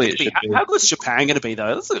Italy. How good is Japan going to be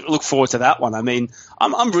though? Let's look forward to that one. I mean,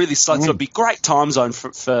 I'm really excited. It'll be a great time zone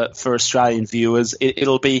for Australian viewers.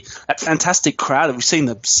 It'll be that fantastic crowd. We've seen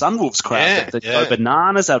the Sunwolves crowd, the Go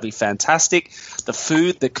Bananas. That'll be fantastic. The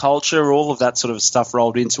food, the culture, all of that sort of stuff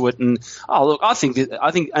rolled into it. And I think,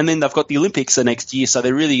 and then they've got the Olympics the next year, so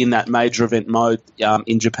they're really in that major event mode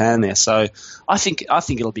in Japan there. So I think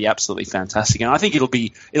it'll be absolutely fantastic, and I think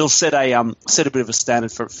it'll set a bit of a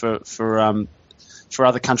standard for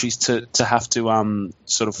other countries to have to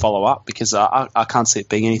sort of follow up, because I can't see it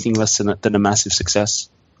being anything less than a massive success.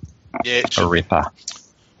 Yeah, a ripper.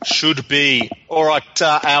 Should be. All right,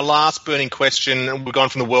 our last burning question. We've gone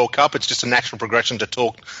from the World Cup. It's just a natural progression to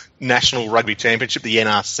talk National Rugby Championship, the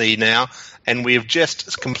NRC now, and we've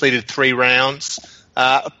just completed 3 rounds.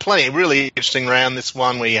 Really interesting round, this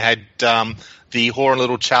one. We had the Horan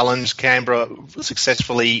Little Challenge, Canberra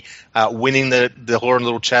successfully winning the Horan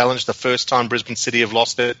Little Challenge, the first time Brisbane City have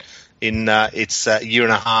lost it in its year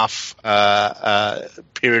and a half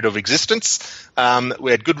period of existence.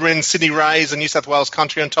 We had Goodwin, Sydney Rays, and New South Wales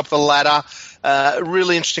Country on top of the ladder. A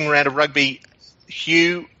really interesting round of rugby.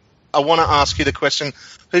 Hugh, I want to ask you the question,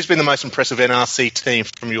 who's been the most impressive NRC team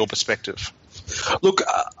from your perspective? Look,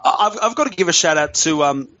 I've got to give a shout out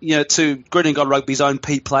to Green and Gold Rugby's own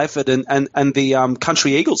Pete Playford and the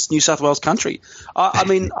Country Eagles, New South Wales Country. I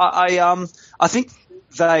think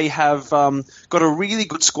they have got a really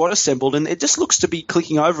good squad assembled, and it just looks to be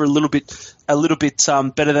clicking over a little bit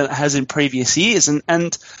better than it has in previous years.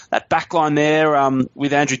 And that backline there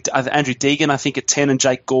with Andrew Deegan, I think at 10, and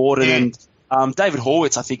Jake Gordon and David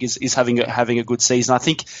Horwitz, I think, is having a good season. I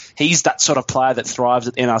think he's that sort of player that thrives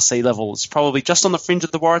at NRC level. It's probably just on the fringe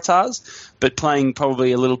of the Waratahs, but playing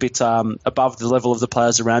probably a little bit above the level of the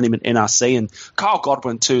players around him at NRC. And Kyle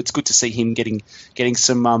Godwin too. It's good to see him getting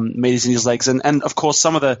some meters in his legs. And of course,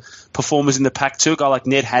 some of the performers in the pack too, a guy like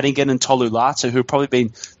Ned Hannigan and Tolu Latu, who have probably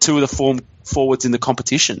been 2 of the forwards in the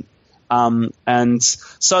competition. And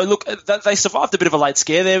so, look, they survived a bit of a late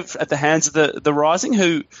scare there at the hands of the Rising,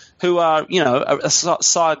 who are, a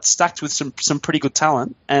side stacked with some pretty good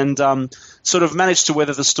talent, and sort of managed to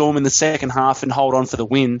weather the storm in the second half and hold on for the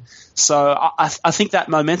win. So I think that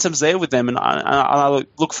momentum's there with them, and I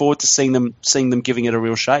look forward to seeing them giving it a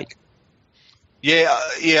real shake. Yeah,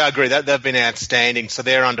 I agree. They've been outstanding. So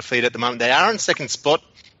they're undefeated at the moment. They are in second spot,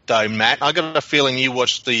 though, Matt. I got a feeling you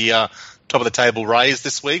watched the top of the table Rays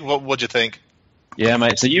this week. What'd you think? Yeah,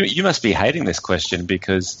 mate. So you must be hating this question,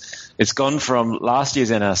 because it's gone from last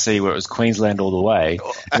year's NRC where it was Queensland all the way,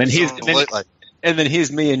 and then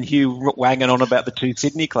here's me and Hugh wanging on about the 2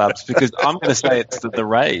 Sydney clubs, because I'm going to say it's the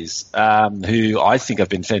Rays, who I think have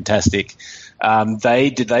been fantastic.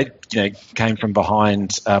 They came from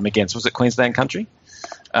behind against, was it Queensland Country?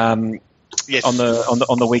 Yes. On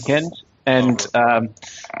the weekend. And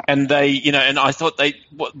they, and I thought they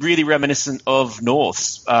were really reminiscent of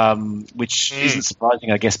Norths, which isn't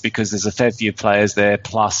surprising, I guess, because there's a fair few players there,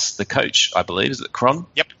 plus the coach, I believe. Is it Cron?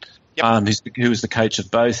 Yep. who was the coach of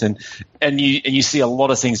both, and you see a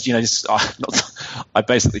lot of things. I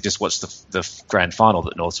basically just watched the grand final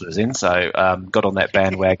that Norths was in, so got on that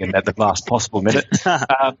bandwagon at the last possible minute.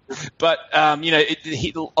 But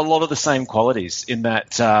a lot of the same qualities in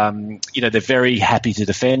that they're very happy to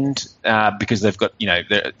defend because they've got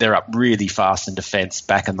they're up really fast in defence,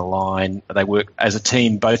 back in the line. They work as a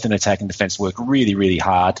team, both in attack and defence, work really, really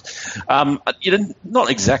hard. Not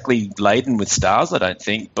exactly laden with stars, I don't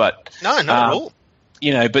think, but no, not at all.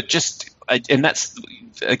 But just, and that's,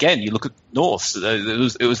 again, you look at Norths,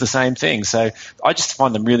 it was the same thing. So I just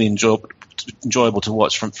find them really enjoyable to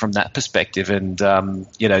watch from that perspective. And,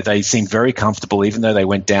 they seem very comfortable, even though they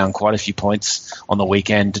went down quite a few points on the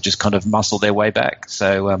weekend, to just kind of muscle their way back.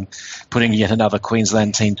 So putting yet another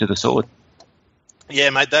Queensland team to the sword. Yeah,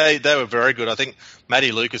 mate, they were very good. I think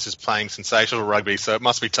Matty Lucas is playing sensational rugby, so it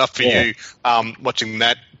must be tough for you watching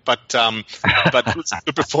that. But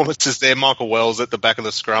good performances there. Michael Wells at the back of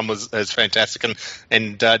the scrum was fantastic,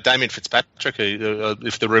 and Damien Fitzpatrick, who,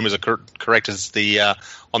 if the rumours are correct, is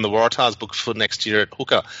on the Waratahs book for next year at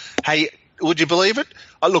hooker. Hey, would you believe it?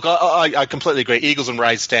 Look, I completely agree. Eagles and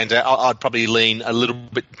Rays stand out. I'd probably lean a little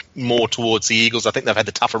bit more towards the Eagles. I think they've had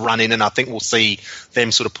the tougher run in, and I think we'll see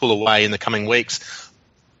them sort of pull away in the coming weeks.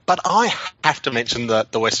 But I have to mention the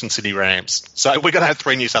Western Sydney Rams. So we're going to have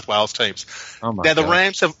 3 New South Wales teams. Oh my now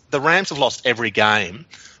God. the Rams have lost every game,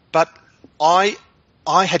 but I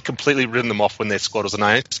had completely written them off when their squad was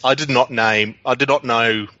announced. I did not know. I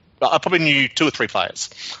probably knew 2 or 3 players.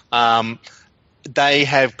 They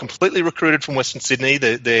have completely recruited from Western Sydney.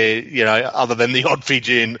 They're other than the odd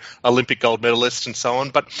Fijian Olympic gold medalist and so on,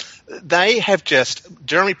 but they have just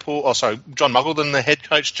John Muggleton, the head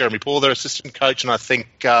coach, Jeremy Paul, their assistant coach, and I think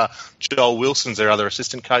Joel Wilson's their other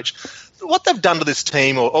assistant coach. What they've done to this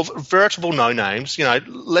team of veritable no-names,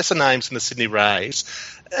 lesser names than the Sydney Rays,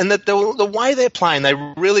 and the way they're playing, they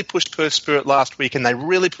really pushed Perth Spirit last week, and they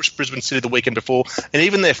really pushed Brisbane City the weekend before, and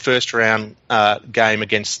even their first round game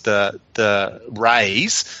against the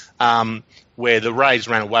Rays, where the Rays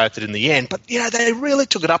ran away with it in the end. But, they really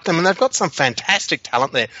took it up them, and they've got some fantastic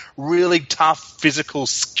talent there, really tough, physical,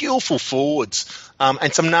 skillful forwards.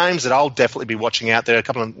 And some names that I'll definitely be watching out there. A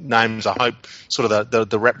couple of names I hope sort of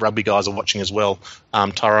the rep rugby guys are watching as well.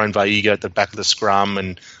 Tyrone Vaiga at the back of the scrum,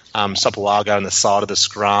 and Sapuago on the side of the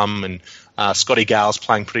scrum, and Scotty Gale's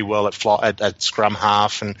playing pretty well at scrum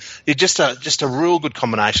half. And it's just a real good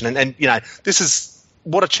combination. And this is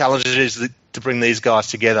what a challenge it is to bring these guys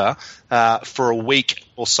together for a week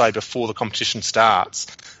or so before the competition starts,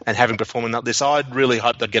 and having performed like this. I'd really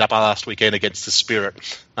hoped they'd get up last weekend against the Spirit,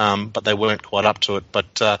 but they weren't quite up to it.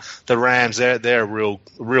 But the Rams, they're a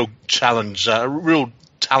real challenge, a real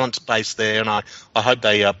talent base there, and I hope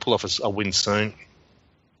they pull off a win soon.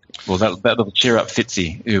 Well, that'll cheer up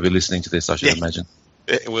Fitzy, who'll be listening to this, I should imagine.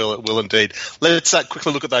 It will indeed. Let's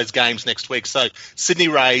quickly look at those games next week. So Sydney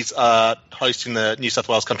Rays are hosting the New South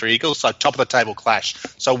Wales Country Eagles, so top of the table clash.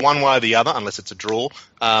 So one way or the other, unless it's a draw,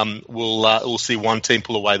 we'll see one team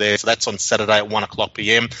pull away there. So that's on Saturday at 1:00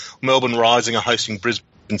 p.m. Melbourne Rising are hosting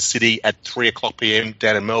Brisbane City at 3:00 p.m.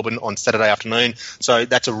 down in Melbourne on Saturday afternoon. So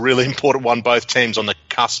that's a really important one. Both teams on the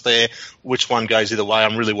cusp there. Which one goes either way?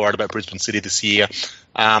 I'm really worried about Brisbane City this year.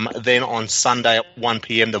 Then on Sunday at 1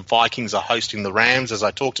 p.m, the Vikings are hosting the Rams, as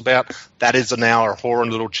I talked about. That is now a horrid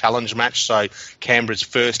little challenge match. So Canberra's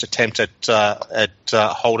first attempt at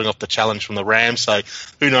holding off the challenge from the Rams. So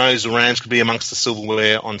who knows? The Rams could be amongst the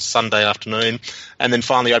silverware on Sunday afternoon. And then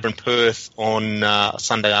finally over in Perth on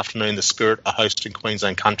Sunday afternoon, the Spirit are hosting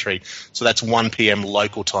Queensland Country. So that's 1 p.m.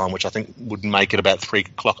 local time, which I think would make it about 3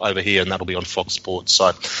 o'clock over here, and that'll be on Fox Sports.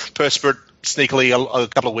 So Perth Spirit, sneakily, a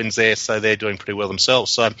couple of wins there, so they're doing pretty well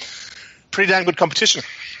themselves. So pretty damn good competition.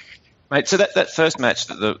 Mate, so that first match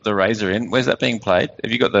that the Rays are in, where's that being played?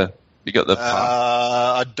 Have you got the park?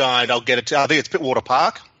 I don't. I'll get it. I think it's Pittwater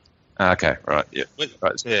Park. Okay, right. Yeah.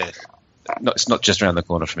 Right. Yeah. No, it's not just around the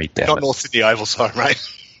corner for me. Damn not it. North Sydney Oval, sorry, mate.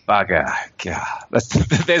 Bugger.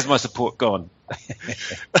 God. There's my support gone.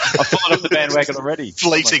 I've fallen off the bandwagon already.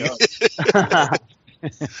 Fleeting. Oh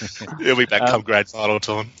He'll be back come grand final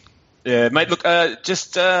time. Yeah, mate, look,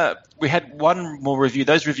 we had one more review.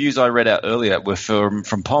 Those reviews I read out earlier were from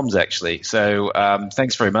Poms, actually. So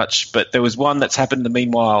thanks very much. But there was one that's happened in the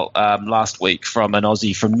meanwhile last week from an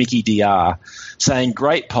Aussie, from Mickey DR, saying,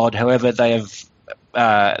 great pod, however, they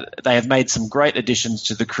have made some great additions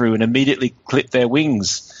to the crew and immediately clipped their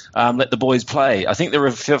wings. Let the boys play. I think they're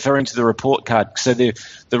referring to the report card. So the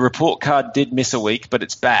report card did miss a week, but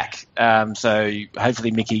it's back. So hopefully,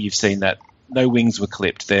 Mickey, you've seen that. No wings were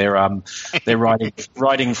clipped. They're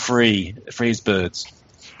riding free as birds.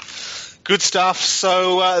 Good stuff.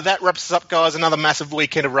 So that wraps us up, guys. Another massive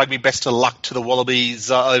weekend of rugby. Best of luck to the Wallabies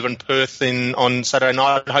over in Perth on Saturday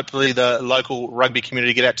night. Hopefully the local rugby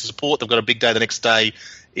community get out to support. They've got a big day the next day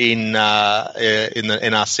in the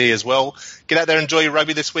NRC as well. Get out there and enjoy your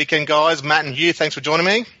rugby this weekend, guys. Matt and Hugh, thanks for joining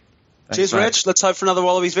me. Cheers, Reg. Let's hope for another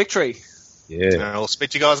Wallabies victory. Yeah. I'll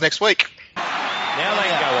speak to you guys next week. Now they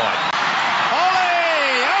go on.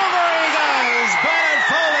 Foley! Over he goes! Bernard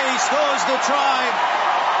Foley scores the try.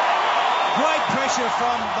 Great pressure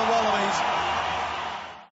from the Wallabies.